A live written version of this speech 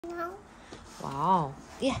No. Wow.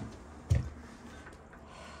 Yeah.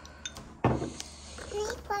 Can I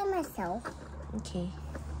eat by myself? Okay.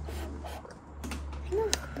 Can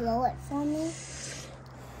you blow it for me?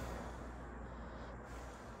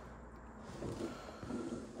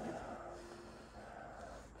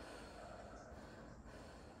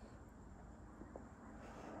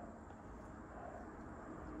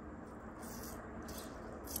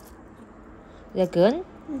 Is that good?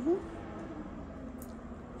 Mm-hmm.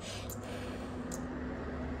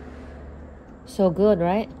 So good,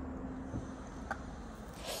 right?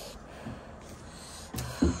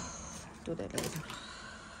 Do that later.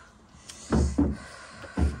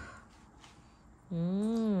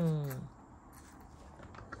 Mmm.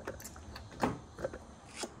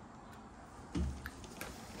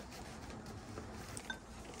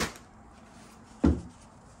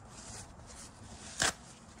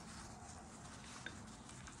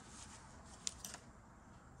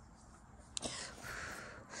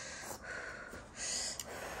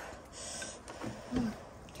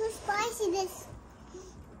 Too spicy, this.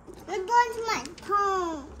 It burns my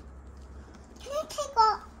tongue. Can I take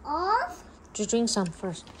it off? Just drink some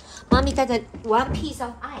first. Mommy got that one piece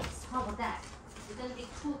of ice. How about that? It's gonna be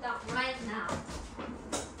cooled down right now.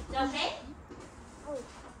 Is that okay?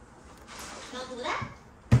 Don't do that?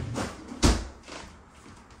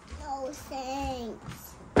 No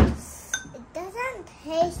thanks. It doesn't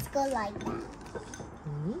taste good like that.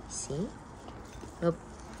 See? It'll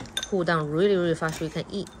cool down really, really fast so you can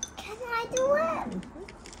eat. Can I do it?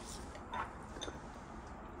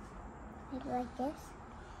 Maybe like this?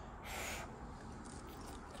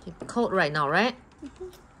 It's cold right now, right?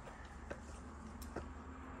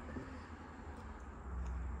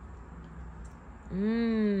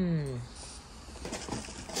 Mmm.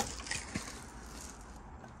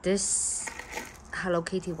 This Hello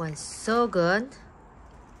Kitty one is so good.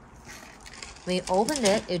 When you open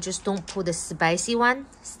it, you just don't put the spicy one,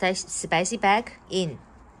 spicy bag in.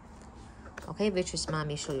 Okay, which is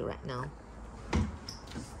mommy show you right now.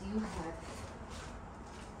 You have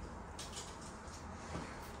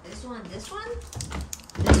this one, this one,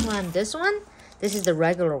 this one, this one. This is the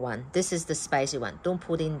regular one. This is the spicy one. Don't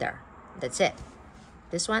put in there. That's it.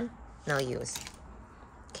 This one, no use.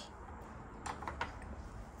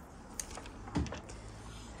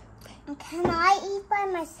 Can I eat by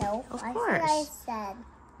myself? Of That's course. what I said.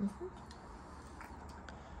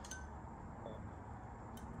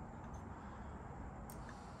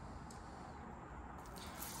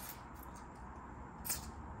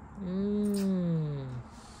 Mmm.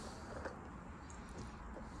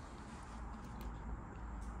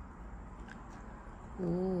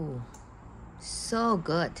 Ooh, so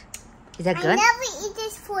good. Is that good? I never eat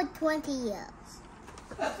this for 20 years.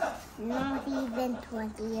 Not even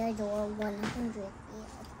 20 years or 100 years.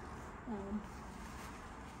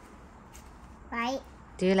 Right?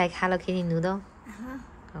 Do you like Hello Kitty noodle?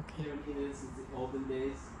 Uh-huh. Okay. Since the olden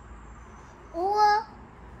days. Or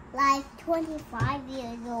like 25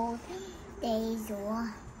 years old days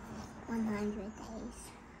or 100 days.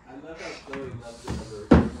 I love how Chloe loves the number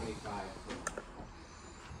 25.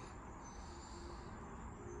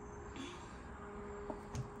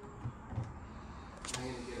 I'm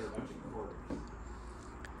gonna get her a bunch of quarters.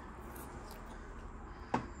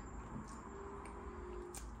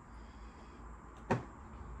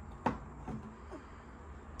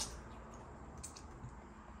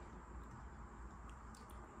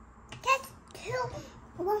 Get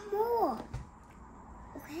one more.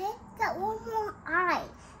 Okay? Get one more ice.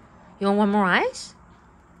 You want one more ice?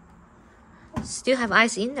 Still have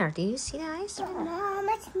ice in there. Do you see the ice? Mom,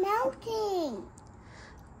 it's melting.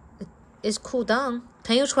 It's cooled down.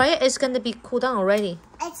 Can you try it? It's gonna be cooled down already.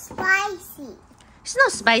 It's spicy. It's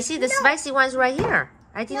not spicy. The spicy one's right here.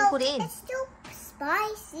 I didn't put it in. It's still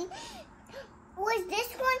spicy. With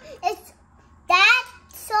this one, it's that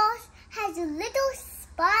sauce has a little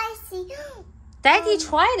spicy. Daddy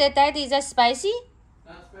tried it. Daddy, is that spicy?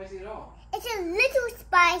 Not spicy at all. It's a little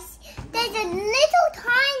spicy. There's a little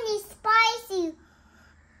tiny spicy.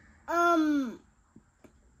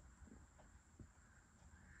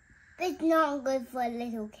 It's not good for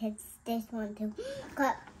little kids. This one too,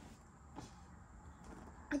 but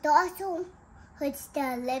it also hurts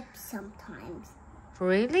their lips sometimes.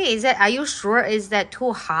 Really? Is that? Are you sure? Is that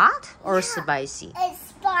too hot or Yeah. spicy? It's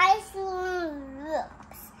spicy on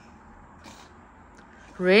lips.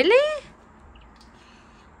 Really?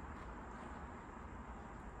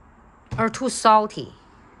 Or too salty?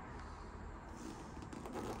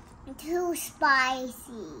 Too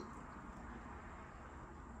spicy.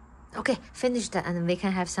 Okay, finish that and we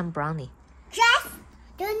can have some brownie. Just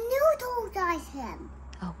the noodles I have.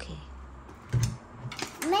 Okay.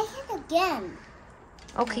 Make it again.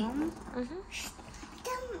 Okay. Mom. Mm-hmm.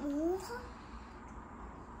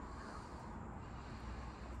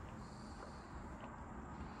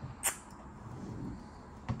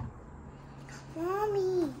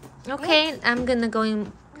 Mommy. Okay, I'm gonna go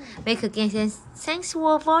and make again. Thanks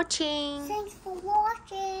for watching. Thanks for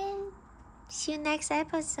watching. See you next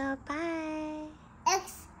episode. Bye.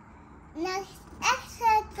 Next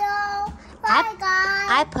episode. Bye,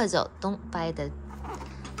 guys. iPuzzle. Don't buy the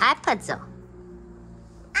iPuzzle.